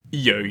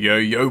Yo, yo,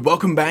 yo,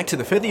 welcome back to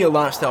the Further Your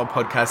Lifestyle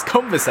podcast,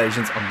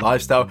 conversations on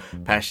lifestyle,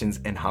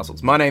 passions, and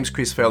hustles. My name's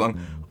Chris Furlong,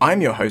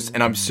 I'm your host,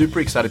 and I'm super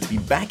excited to be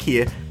back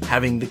here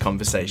having the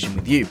conversation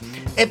with you.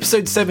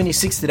 Episode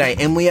 76 today,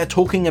 and we are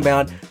talking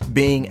about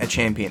being a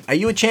champion. Are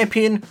you a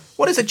champion?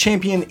 What does a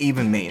champion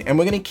even mean? And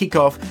we're going to kick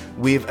off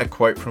with a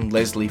quote from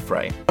Leslie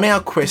Frey. On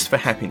our quest for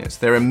happiness,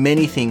 there are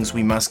many things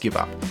we must give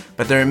up,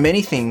 but there are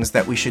many things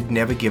that we should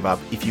never give up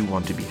if you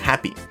want to be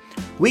happy.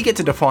 We get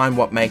to define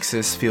what makes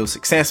us feel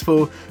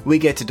successful. We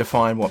get to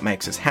define what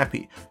makes us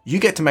happy. You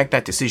get to make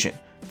that decision.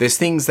 There's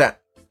things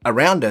that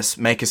around us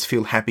make us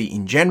feel happy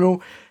in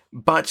general,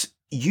 but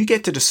you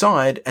get to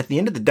decide at the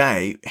end of the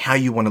day how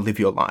you want to live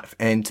your life,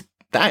 and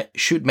that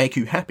should make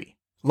you happy.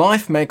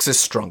 Life makes us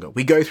stronger.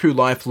 We go through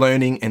life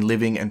learning and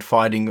living and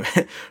fighting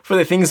for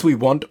the things we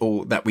want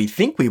or that we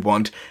think we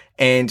want,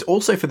 and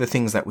also for the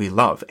things that we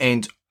love.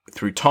 And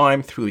through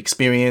time, through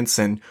experience,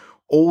 and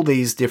all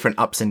these different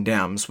ups and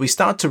downs, we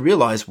start to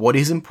realize what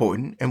is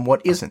important and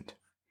what isn't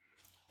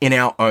in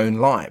our own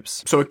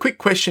lives. So a quick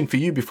question for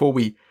you before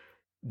we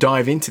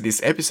dive into this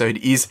episode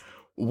is,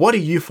 what are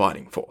you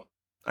fighting for?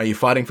 Are you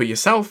fighting for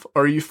yourself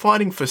or are you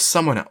fighting for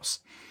someone else?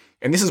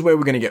 And this is where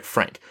we're going to get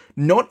frank.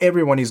 Not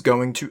everyone is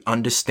going to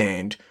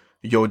understand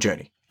your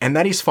journey, and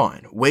that is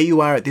fine. Where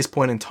you are at this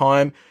point in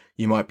time,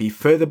 you might be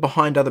further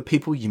behind other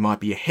people, you might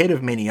be ahead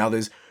of many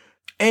others,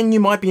 and you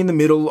might be in the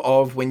middle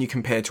of when you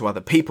compare to other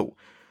people.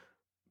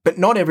 But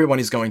not everyone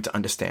is going to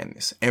understand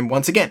this. And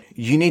once again,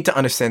 you need to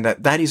understand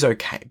that that is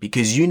okay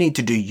because you need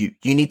to do you.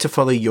 You need to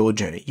follow your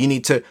journey. You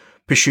need to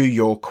pursue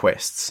your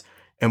quests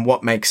and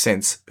what makes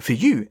sense for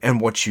you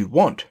and what you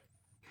want.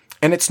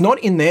 And it's not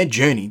in their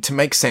journey to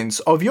make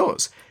sense of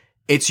yours.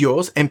 It's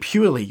yours and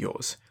purely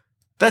yours.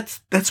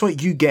 That's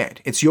what you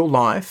get. It's your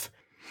life.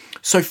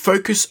 So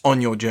focus on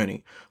your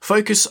journey.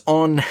 Focus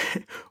on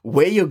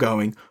where you're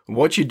going,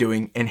 what you're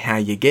doing, and how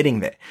you're getting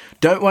there.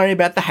 Don't worry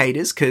about the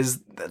haters, because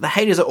the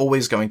haters are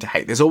always going to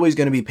hate. There's always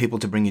going to be people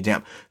to bring you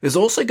down. There's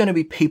also going to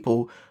be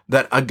people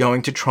that are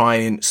going to try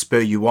and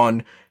spur you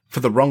on for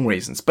the wrong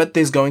reasons. But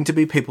there's going to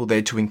be people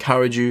there to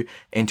encourage you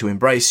and to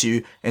embrace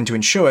you and to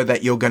ensure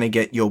that you're going to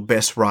get your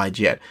best ride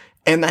yet.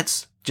 And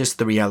that's just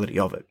the reality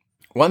of it.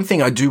 One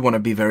thing I do want to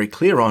be very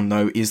clear on,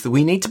 though, is that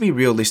we need to be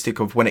realistic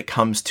of when it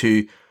comes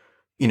to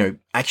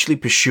actually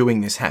pursuing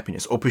this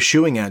happiness or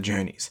pursuing our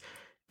journeys.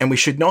 And we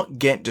should not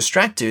get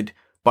distracted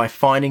by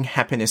finding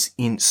happiness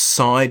in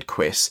side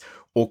quests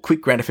or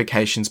quick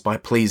gratifications by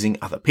pleasing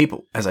other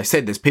people. As I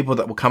said, there's people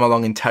that will come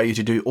along and tell you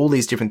to do all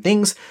these different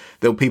things.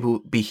 There will people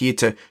be here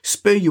to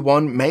spur you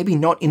on, maybe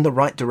not in the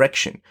right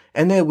direction.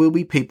 And there will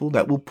be people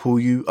that will pull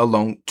you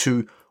along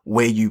to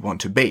where you want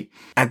to be.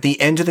 At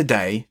the end of the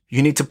day,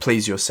 you need to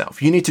please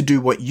yourself. You need to do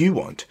what you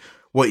want,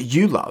 what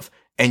you love,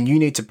 and you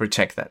need to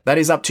protect that. That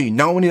is up to you.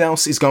 No one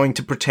else is going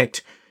to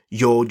protect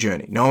your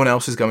journey. No one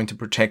else is going to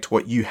protect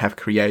what you have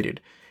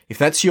created. If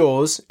that's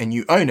yours and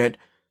you own it,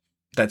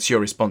 that's your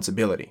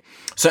responsibility.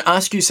 So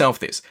ask yourself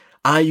this.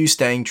 Are you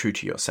staying true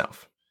to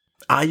yourself?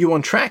 Are you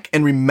on track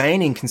and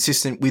remaining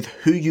consistent with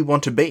who you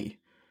want to be?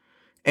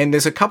 And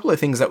there's a couple of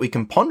things that we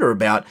can ponder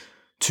about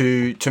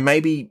to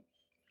maybe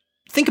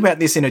think about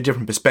this in a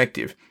different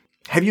perspective.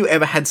 Have you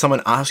ever had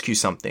someone ask you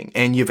something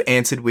and you've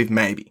answered with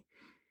maybe?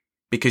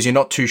 Because you're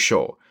not too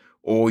sure,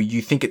 or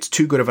you think it's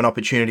too good of an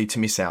opportunity to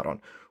miss out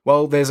on.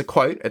 Well, there's a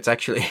quote. It's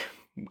actually,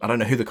 I don't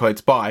know who the quote's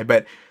by,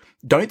 but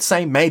don't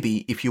say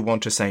maybe if you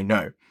want to say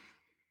no.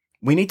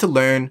 We need to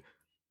learn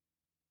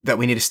that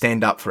we need to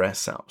stand up for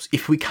ourselves.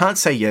 If we can't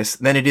say yes,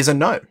 then it is a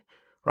no,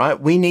 right?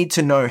 We need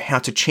to know how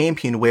to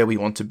champion where we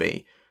want to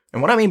be.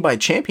 And what I mean by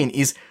champion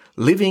is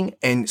living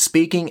and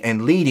speaking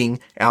and leading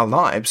our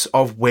lives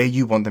of where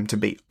you want them to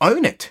be.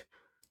 Own it.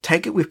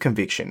 Take it with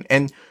conviction.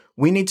 And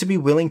we need to be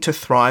willing to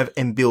thrive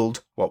and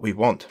build what we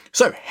want.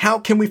 So how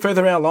can we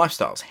further our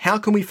lifestyles? How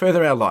can we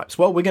further our lives?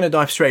 Well, we're going to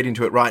dive straight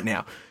into it right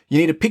now. You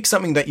need to pick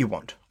something that you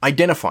want,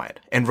 identify it,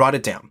 and write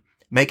it down.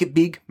 Make it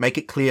big, make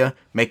it clear,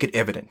 make it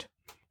evident.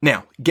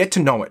 Now, get to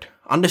know it.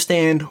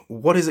 Understand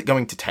what is it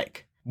going to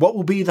take? What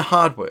will be the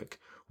hard work?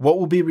 What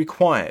will be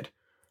required?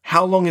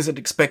 How long is it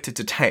expected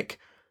to take?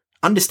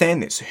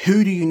 Understand this.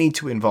 Who do you need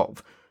to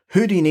involve?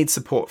 Who do you need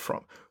support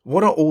from?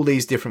 What are all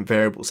these different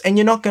variables? And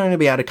you're not going to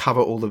be able to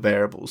cover all the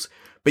variables,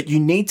 but you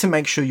need to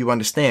make sure you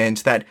understand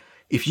that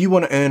if you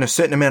want to earn a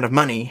certain amount of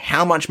money,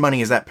 how much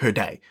money is that per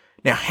day?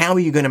 Now, how are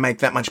you going to make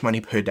that much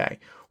money per day?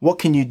 What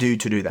can you do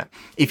to do that?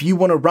 If you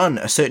want to run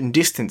a certain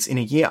distance in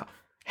a year,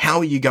 how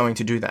are you going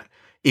to do that?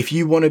 If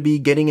you want to be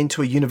getting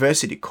into a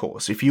university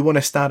course, if you want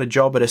to start a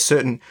job at a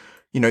certain,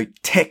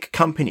 tech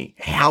company,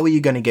 how are you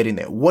going to get in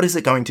there? What is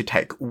it going to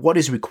take? What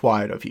is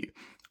required of you?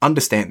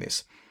 Understand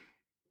this.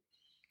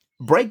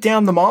 Break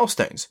down the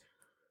milestones.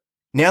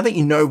 Now that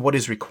you know what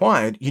is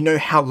required, you know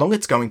how long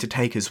it's going to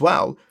take as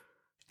well,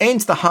 and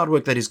the hard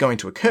work that is going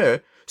to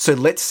occur. So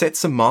let's set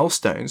some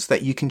milestones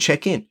that you can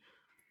check in.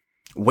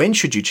 When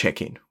should you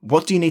check in?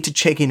 What do you need to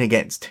check in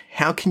against?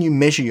 How can you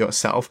measure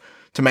yourself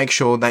to make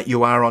sure that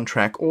you are on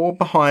track or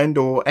behind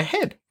or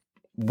ahead?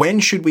 When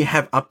should we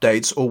have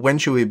updates, or when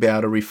should we be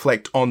able to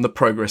reflect on the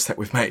progress that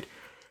we've made?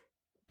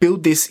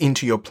 Build this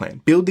into your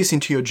plan. Build this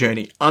into your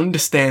journey.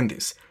 Understand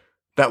this.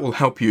 That will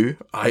help you.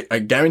 I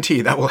guarantee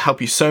you that will help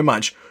you so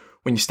much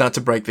when you start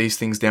to break these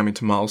things down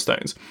into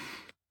milestones.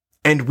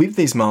 And with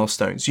these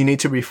milestones, you need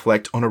to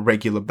reflect on a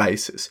regular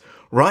basis.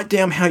 Write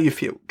down how you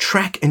feel.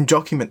 Track and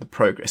document the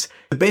progress.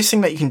 The best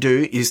thing that you can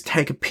do is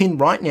take a pin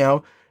right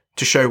now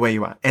to show where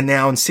you are. And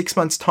now in 6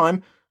 months'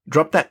 time,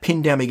 drop that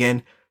pin down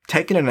again,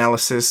 take an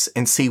analysis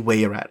and see where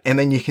you're at. And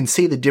then you can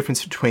see the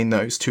difference between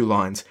those two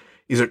lines.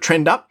 Is it a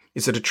trend up?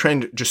 Is it a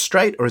trend just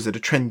straight? Or is it a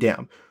trend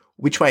down?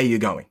 Which way are you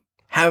going?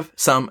 Have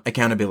some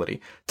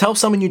accountability. Tell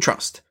someone you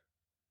trust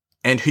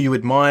and who you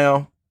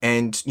admire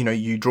and,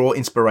 you draw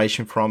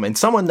inspiration from, and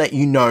someone that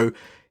you know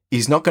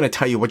is not going to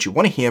tell you what you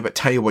want to hear, but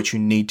tell you what you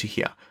need to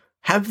hear.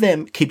 Have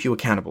them keep you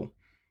accountable.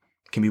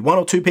 It can be 1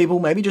 or 2 people,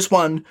 maybe just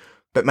one,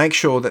 but make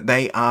sure that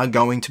they are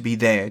going to be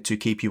there to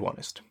keep you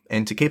honest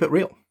and to keep it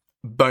real.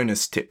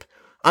 Bonus tip.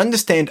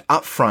 Understand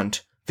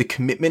upfront the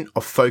commitment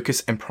of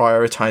focus and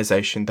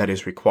prioritization that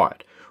is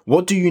required.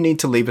 What do you need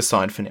to leave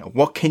aside for now?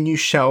 What can you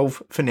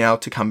shelve for now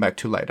to come back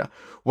to later?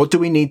 What do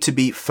we need to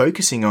be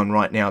focusing on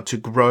right now to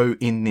grow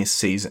in this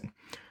season?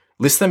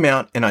 List them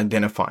out and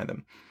identify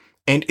them.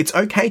 And it's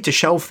okay to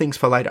shelve things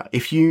for later.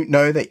 If you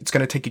know that it's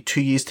going to take you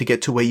 2 years to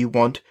get to where you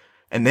want,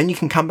 and then you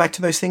can come back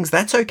to those things,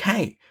 that's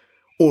okay.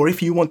 Or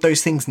if you want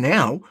those things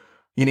now,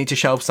 you need to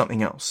shelve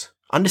something else.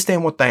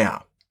 Understand what they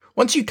are.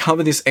 Once you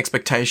cover this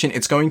expectation,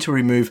 it's going to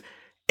remove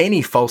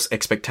any false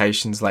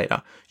expectations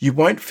later. You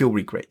won't feel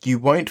regret. You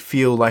won't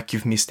feel like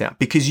you've missed out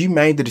because you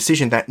made the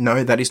decision that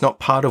no, that is not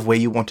part of where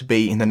you want to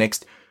be in the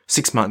next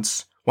 6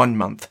 months, 1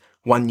 month,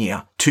 1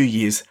 year, 2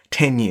 years,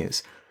 10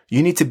 years.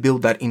 You need to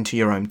build that into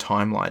your own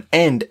timeline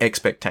and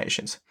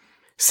expectations.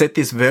 Set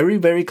this very,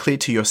 very clear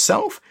to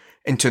yourself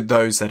and to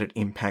those that it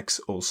impacts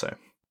also.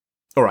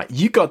 All right,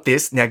 you got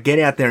this. Now get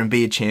out there and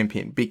be a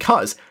champion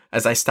because,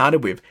 as I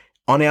started with,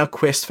 on our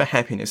quest for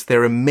happiness,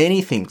 there are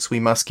many things we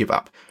must give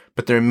up,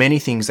 but there are many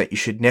things that you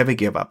should never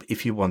give up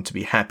if you want to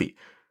be happy.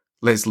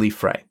 Leslie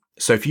Frey.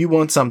 So if you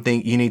want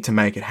something, you need to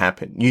make it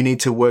happen. You need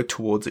to work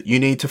towards it. You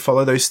need to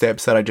follow those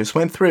steps that I just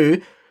went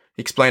through,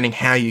 explaining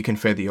how you can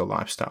further your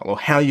lifestyle or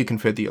how you can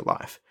further your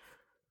life.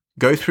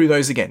 Go through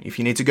those again. If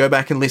you need to go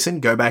back and listen,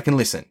 go back and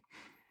listen.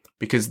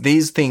 Because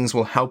these things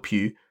will help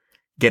you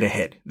get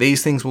ahead.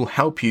 These things will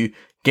help you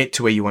get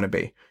to where you want to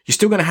be. You're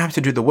still going to have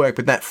to do the work,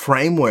 but that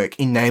framework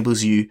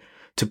enables you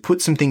to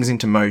put some things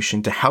into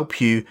motion to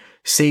help you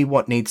see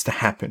what needs to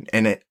happen.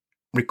 And it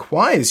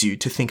requires you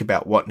to think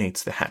about what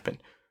needs to happen.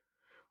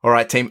 All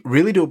right, team,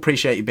 really do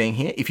appreciate you being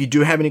here. If you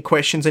do have any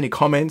questions, any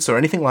comments or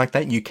anything like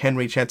that, you can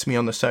reach out to me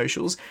on the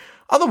socials.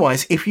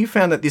 Otherwise, if you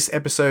found that this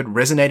episode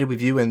resonated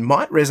with you and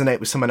might resonate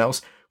with someone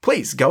else,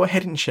 please go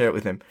ahead and share it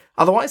with them.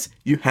 Otherwise,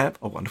 you have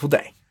a wonderful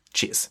day.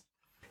 Cheers.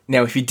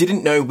 Now, if you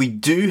didn't know, we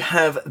do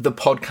have the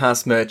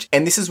podcast merch,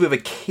 and this is with a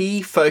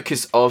key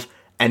focus of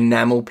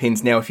enamel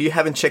pins. Now, if you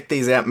haven't checked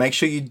these out, make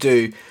sure you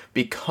do,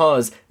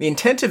 because the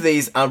intent of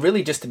these are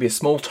really just to be a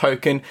small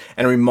token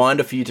and a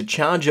reminder for you to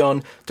charge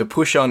on, to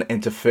push on,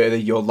 and to further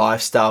your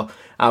lifestyle,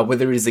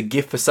 whether it is a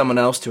gift for someone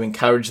else to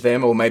encourage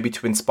them or maybe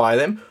to inspire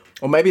them,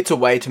 or maybe it's a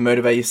way to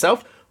motivate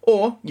yourself,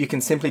 or you can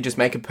simply just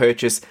make a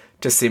purchase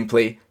to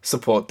simply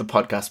support the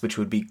podcast, which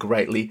would be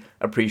greatly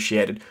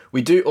appreciated.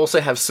 We do also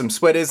have some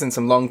sweaters and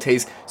some long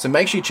tees, so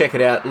make sure you check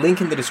it out.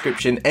 Link in the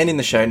description and in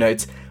the show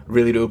notes.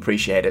 Really do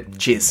appreciate it.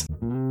 Cheers.